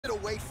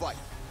Middleweight fight.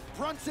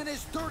 Brunson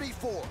is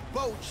 34.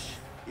 Boetsch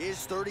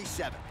is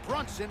 37.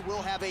 Brunson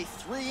will have a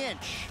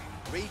 3-inch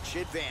reach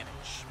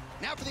advantage.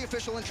 Now for the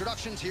official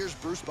introductions, here's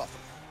Bruce Buffer.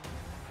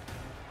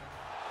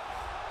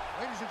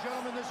 Ladies and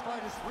gentlemen, this fight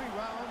is 3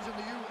 rounds in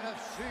the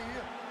UFC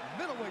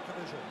middleweight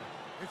division.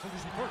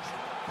 Introducing first,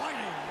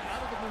 fighting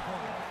out of the blue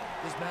corner.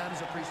 This man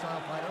is a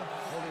freestyle fighter,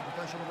 holding a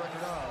professional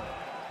record of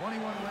 21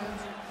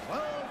 wins,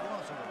 12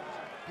 losses.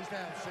 He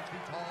stands 6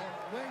 feet tall,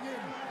 weighing in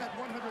at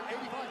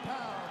 185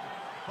 pounds.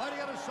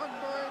 Fighting out of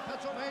Sunbury,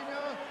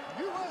 Pennsylvania,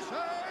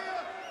 USA,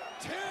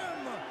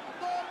 Tim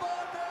the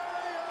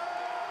Barbarian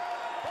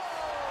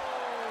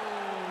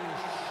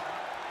Boetsch.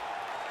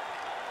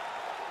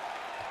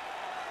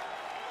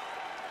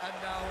 And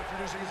now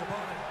introducing his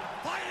opponent,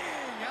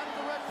 fighting out of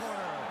the red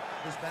corner.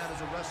 This man is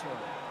a wrestler,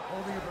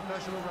 holding a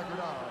professional record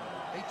of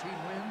 18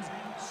 wins,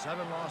 7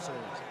 losses.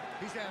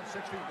 He stands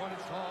 6 feet 1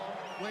 inch tall,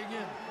 weighing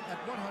in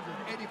at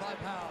 185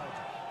 pounds.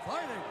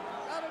 Fighting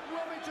out of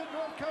Wilmington,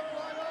 North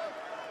Carolina,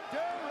 Brunson.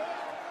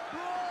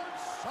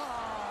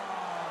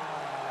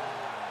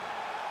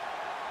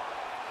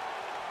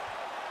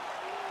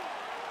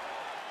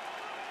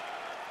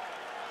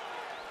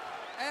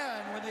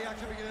 And when the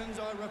action begins,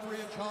 our referee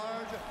in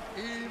charge,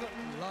 Yves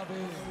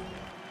Levine.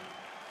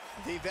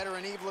 The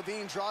veteran Yves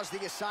Levine draws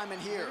the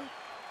assignment here.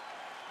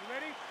 You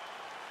ready?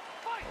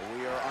 Fight!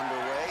 We are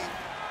underway.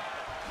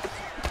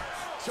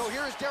 So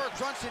here is Derek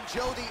Brunson,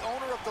 Joe, the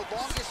owner of the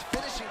longest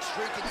finishing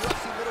streak in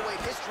UFC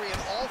middleweight history,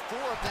 and all 4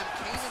 of them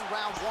came in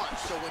round 1.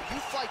 So when you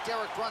fight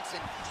Derek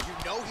Brunson, you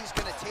know he's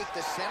going to take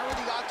the center of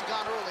the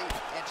octagon early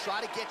and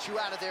try to get you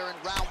out of there in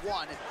round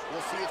 1.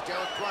 We'll see if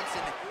Derek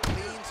Brunson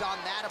leans on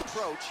that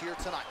approach here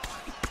tonight.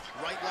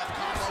 Right-left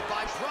combo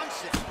by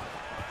Brunson.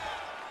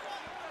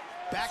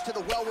 Back to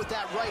the well with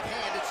that right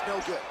hand, it's no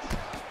good.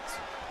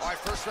 All right,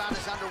 first round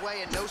is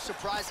underway, and no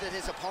surprise that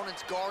his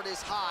opponent's guard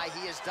is high.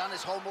 He has done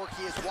his homework,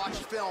 he has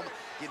watched film.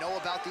 You know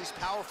about these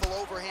powerful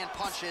overhand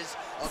punches,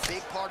 a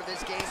big part of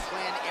his game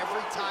plan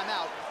every time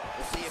out.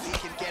 We'll see if he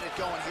can get it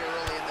going here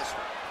early in this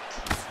one.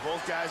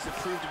 Both guys have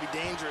proved to be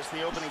dangerous in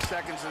the opening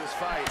seconds of this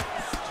fight.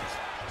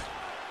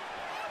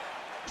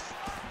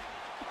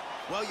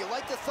 Well, you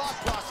like the thought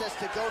process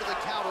to go to the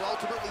counter.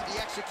 Ultimately, the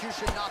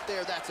execution not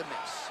there. That's a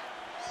miss.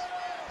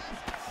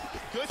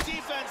 Good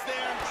defense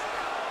there.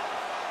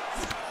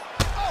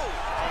 Oh,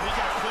 he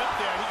got clipped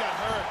there. He got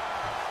hurt.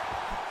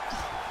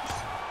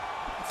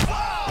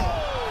 Oh!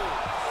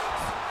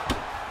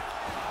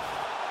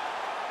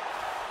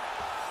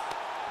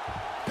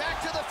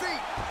 Back to the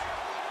feet.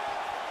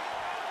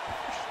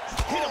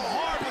 Hit him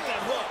hard with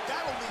that hook.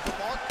 That'll leave a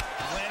mark.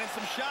 Landing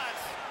some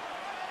shots.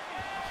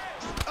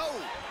 Oh!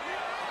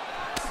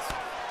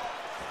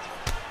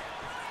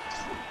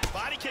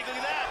 Body kick, look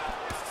at that.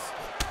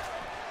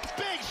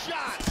 Big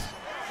shots.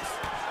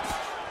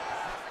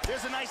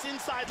 There's a nice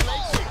inside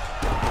leg kick.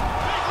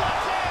 Big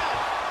left hand.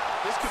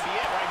 This could be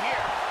it right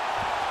here.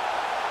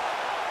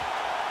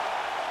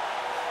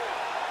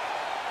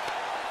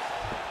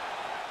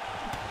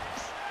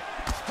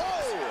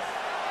 Oh!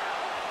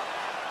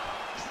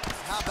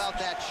 How about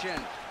that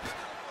shin?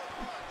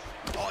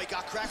 Oh, he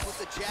got cracked with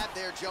the jab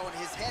there, Joe, and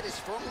his head is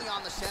firmly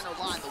on the center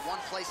line, the one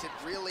place it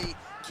really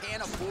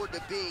can't afford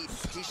to be.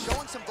 He's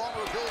showing some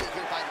vulnerability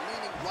here by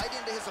leaning right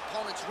into his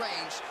opponent's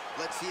range.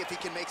 Let's see if he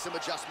can make some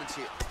adjustments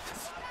here.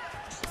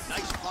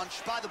 Nice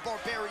punch by the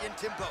Barbarian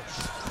Tim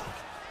Boetsch.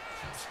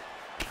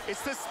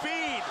 It's the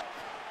speed.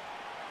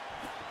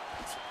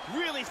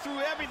 Really threw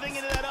everything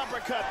into that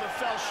uppercut, but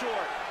fell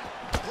short.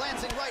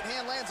 Glancing right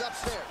hand lands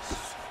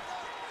upstairs.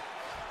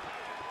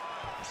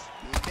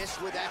 He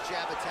missed with that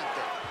jab attempt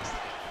there.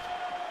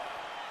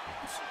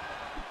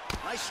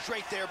 Nice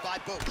straight there by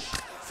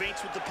Boetsch.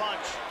 Feints with the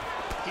punch.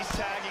 He's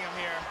tagging him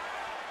here.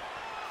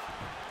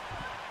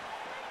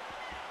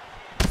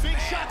 Big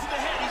shot to the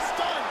head. He's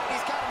stunned.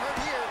 He's got him hurt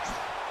here.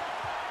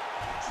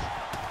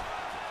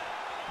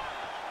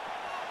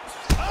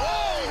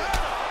 Oh!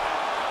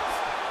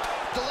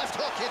 The left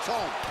hook hits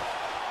home.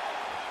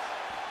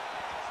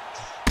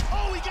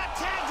 Oh, he got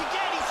tagged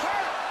again. He's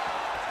hurt.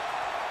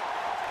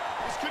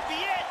 This could be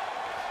it.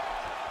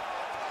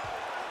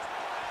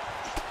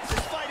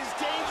 This fight is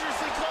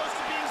dangerously close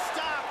to being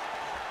stopped.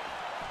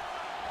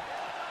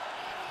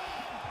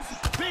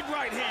 Big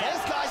right hand.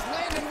 Both guys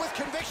landing with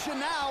conviction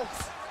now.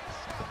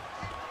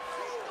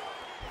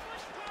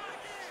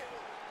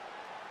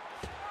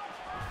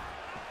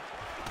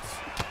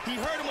 He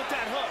hurt him with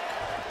that hook.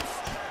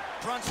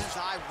 Brunson's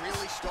eye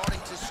really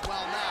starting to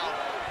swell now.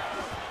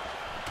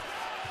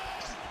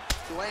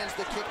 Lands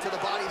the kick to the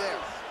body there.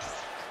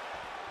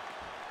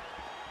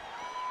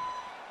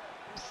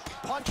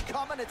 Punch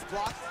coming, it's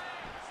blocked.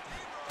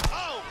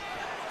 Oh!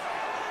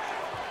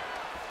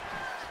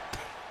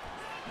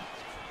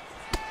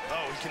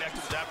 Oh, he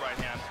connected with that right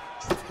hand.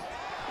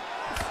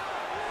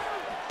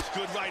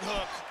 Good right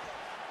hook.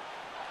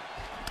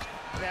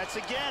 That's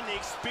again the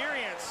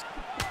experience.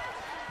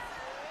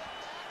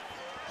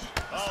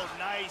 Oh,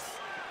 nice.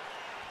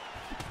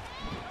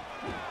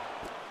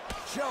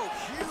 Joe,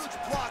 huge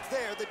block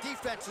there. The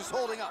defense is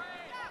holding up.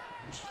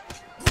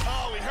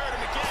 Oh, he hurt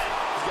him again.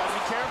 He's got to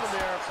be careful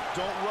there.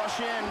 Don't rush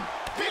in.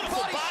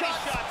 Beautiful body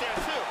shot there,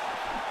 too.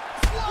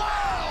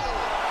 Wow!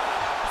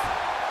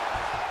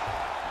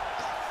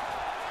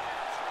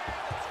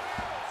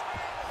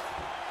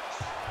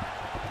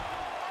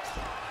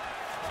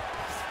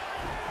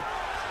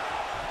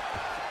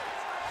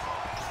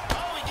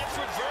 Oh, he gets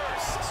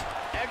reversed.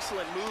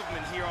 Excellent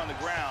movement here on the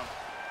ground.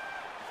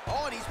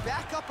 Oh, and he's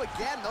back up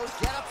again. Those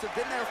get-ups have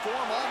been there for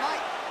him all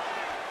night.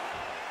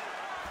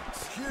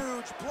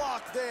 Huge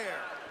block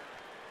there.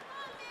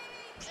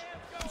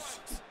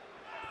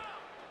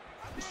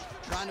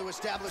 Trying to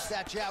establish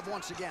that jab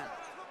once again.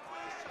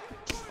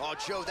 Oh,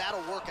 Joe,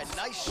 that'll work. A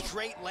nice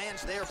straight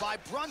lands there by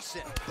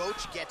Brunson.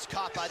 Boetsch gets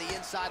caught by the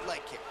inside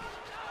leg kick.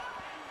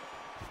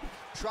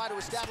 Try to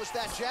establish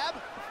that jab.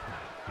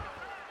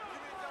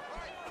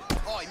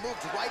 Oh, he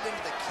moved right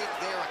into the kick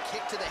there. A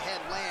kick to the head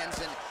lands,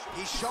 and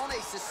he's shown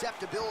a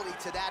susceptibility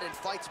to that in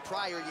fights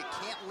prior. You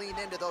can't lean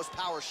into those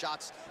power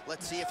shots.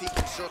 Let's see if he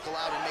can circle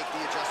out and make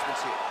the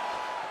adjustments here.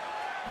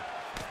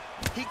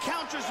 He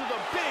counters with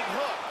a big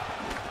hook.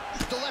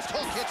 The left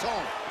hook hits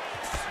home.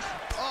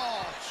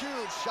 Oh,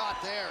 huge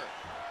shot there.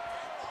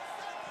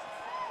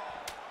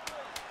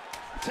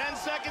 10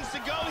 seconds to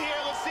go here.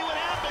 Let's see what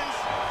happens.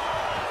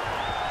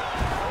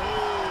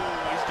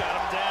 Oh, he's got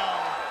him down.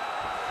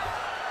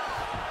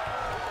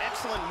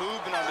 Excellent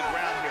movement on the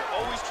ground here.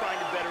 Always trying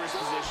to better his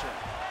position.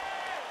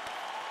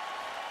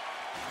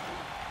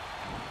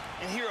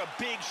 And here a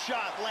big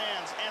shot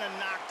lands and a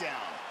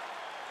knockdown.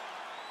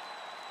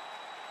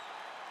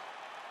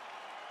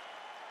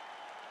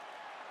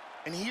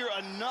 And here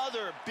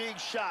another big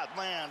shot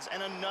lands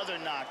and another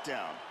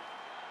knockdown.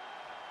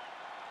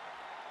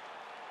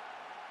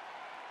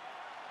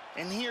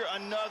 And here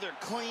another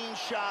clean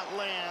shot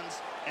lands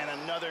and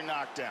another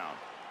knockdown.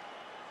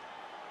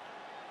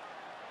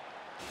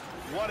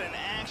 What an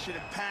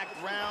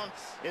action-packed round.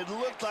 It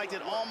looked like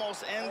it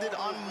almost ended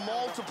on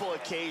multiple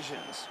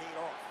occasions. Paid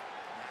off.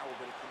 Now we're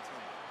going to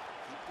continue.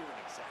 Keep doing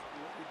exactly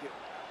what we do.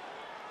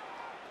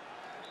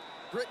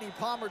 Brittany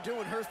Palmer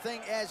doing her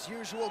thing as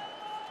usual.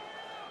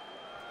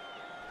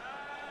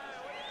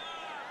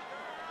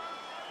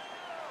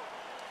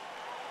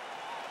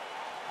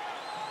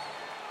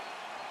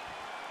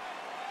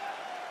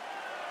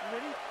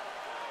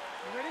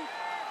 Ready?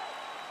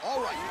 All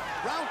right,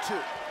 round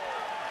two.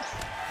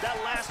 That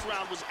last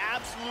round was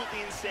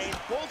absolutely insane.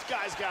 Both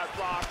guys got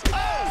rocked. Oh!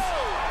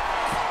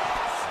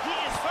 He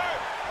is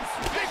hurt.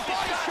 Big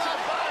body shot.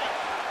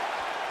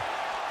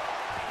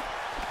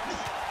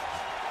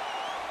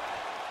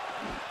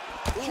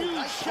 Huge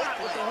nice shot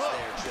with the hook.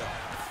 There, Joe.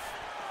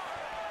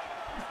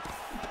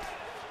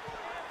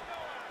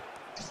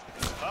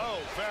 Oh,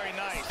 very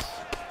nice.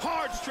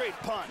 Hard straight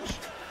punch.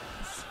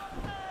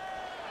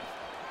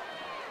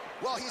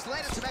 Well, he's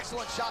landed some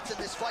excellent shots in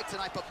this fight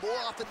tonight, but more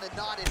often than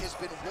not, it has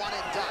been one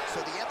and done. So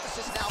the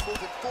emphasis now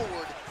moving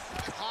forward,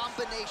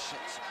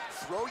 combinations.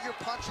 Throw your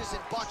punches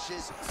in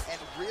bunches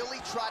and really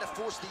try to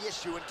force the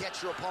issue and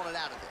get your opponent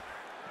out of it.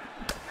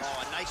 Oh,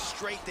 a nice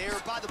straight there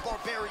by the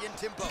barbarian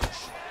Tim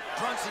Boetsch.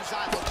 Brunson's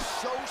eye looks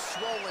so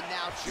swollen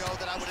now, Joe,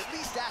 that I would at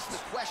least ask the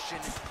question,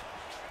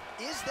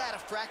 is that a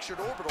fractured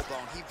orbital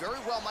bone? He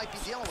very well might be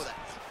dealing with it.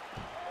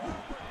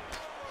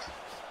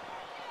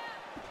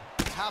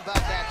 How about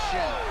that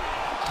shin?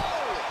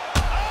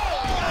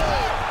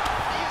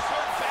 He's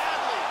hurt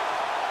badly.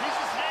 He's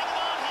just hanging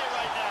on here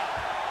right now.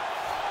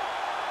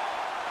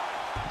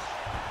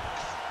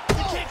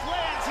 The kick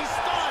lands. He's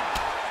stunned.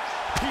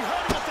 He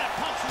hurt him with that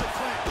punch in the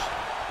clinch.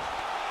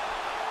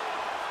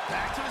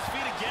 Back to his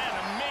feet again.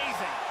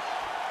 Amazing.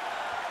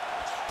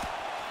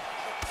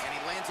 And he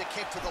lands a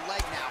kick to the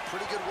leg now.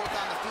 Pretty good work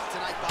on the feet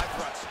tonight by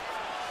Brunson.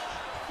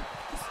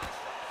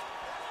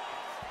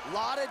 A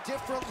lot of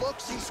different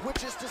looks. He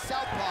switches to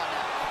southpaw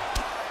now.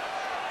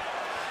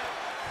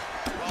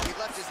 Well, he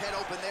left his head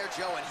open there,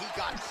 Joe, and he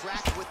got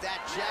cracked with that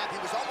jab. He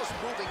was almost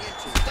moving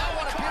into it. That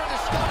one appeared to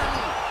stunner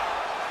me.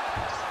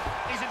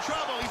 He's in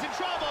trouble. He's in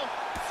trouble.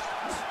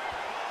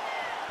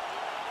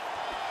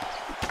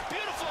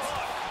 Beautiful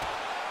hook.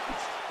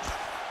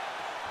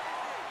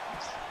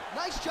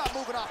 Nice job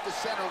moving off the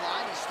center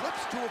line. He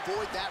slips to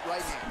avoid that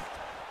right hand.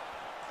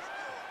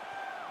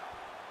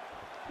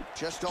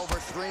 Just over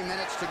 3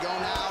 minutes to go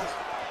now.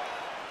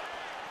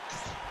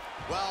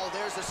 Well,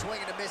 there's a swing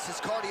and a miss.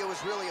 His cardio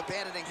is really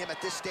abandoning him at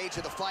this stage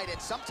of the fight,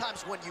 and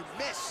sometimes when you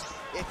miss,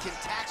 it can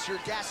tax your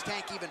gas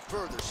tank even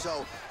further.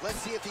 So let's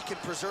see if he can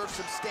preserve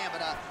some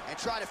stamina and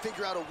try to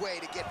figure out a way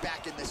to get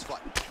back in this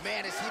fight.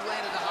 Man, as he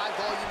landed a high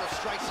volume of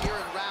strikes here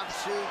in round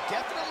two,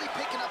 definitely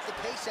picking up the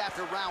pace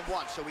after round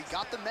one. So he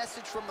got the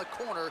message from the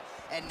corner,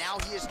 and now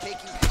he is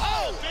taking...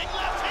 Oh, big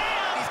left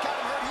hand! He's got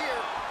him hurt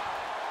here.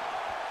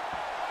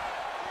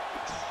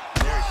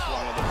 Very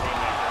strong with the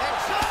haymaker. And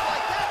just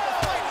like that, the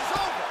fight is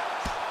over.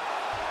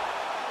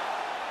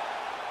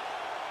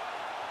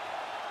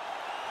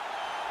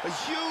 A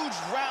huge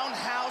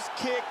roundhouse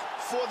kick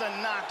for the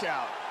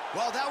knockout.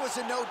 Well, that was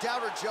a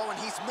no-doubter, Joe, and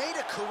he's made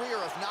a career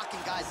of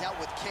knocking guys out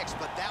with kicks,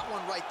 but that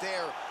one right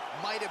there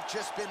might have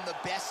just been the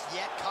best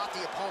yet. Caught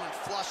the opponent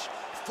flush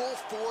full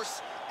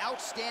force,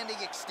 outstanding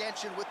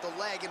extension with the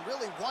leg, and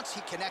really once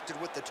he connected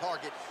with the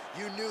target,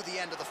 you knew the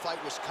end of the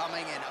fight was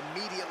coming, and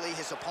immediately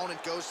his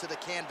opponent goes to the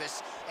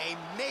canvas. A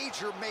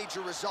major,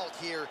 major result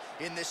here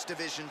in this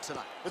division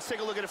tonight. Let's take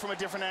a look at it from a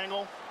different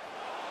angle.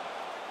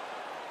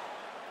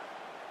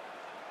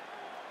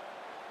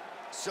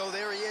 So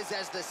there he is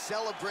as the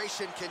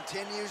celebration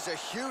continues. A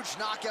huge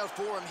knockout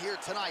for him here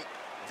tonight.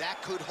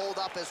 That could hold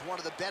up as one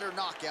of the better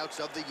knockouts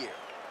of the year.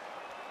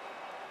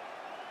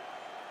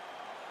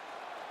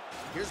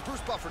 Here's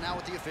Bruce Buffer now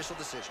with the official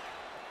decision.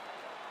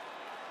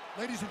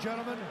 Ladies and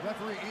gentlemen,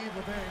 referee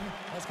Raheem.Be.Gaming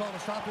has called a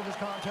stop to this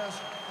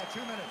contest at 2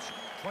 minutes,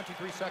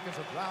 23 seconds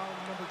of round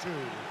number 2.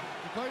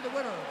 Declaring the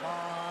winner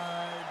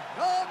by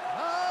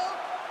knockout,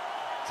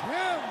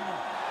 Jim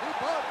the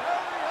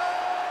Barbarian.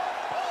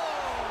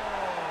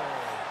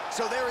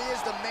 So there he is,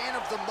 the man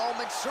of the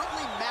moment.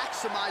 Certainly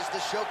maximized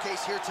the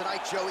showcase here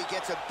tonight, Joey.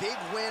 Gets a big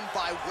win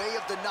by way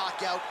of the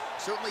knockout.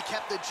 Certainly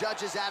kept the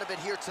judges out of it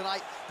here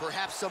tonight.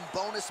 Perhaps some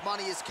bonus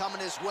money is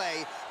coming his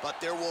way, but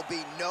there will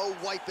be no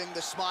wiping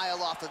the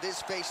smile off of his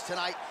face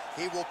tonight.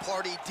 He will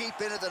party deep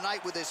into the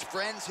night with his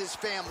friends, his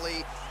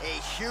family.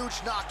 A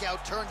huge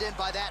knockout turned in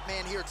by that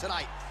man here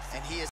tonight, and he is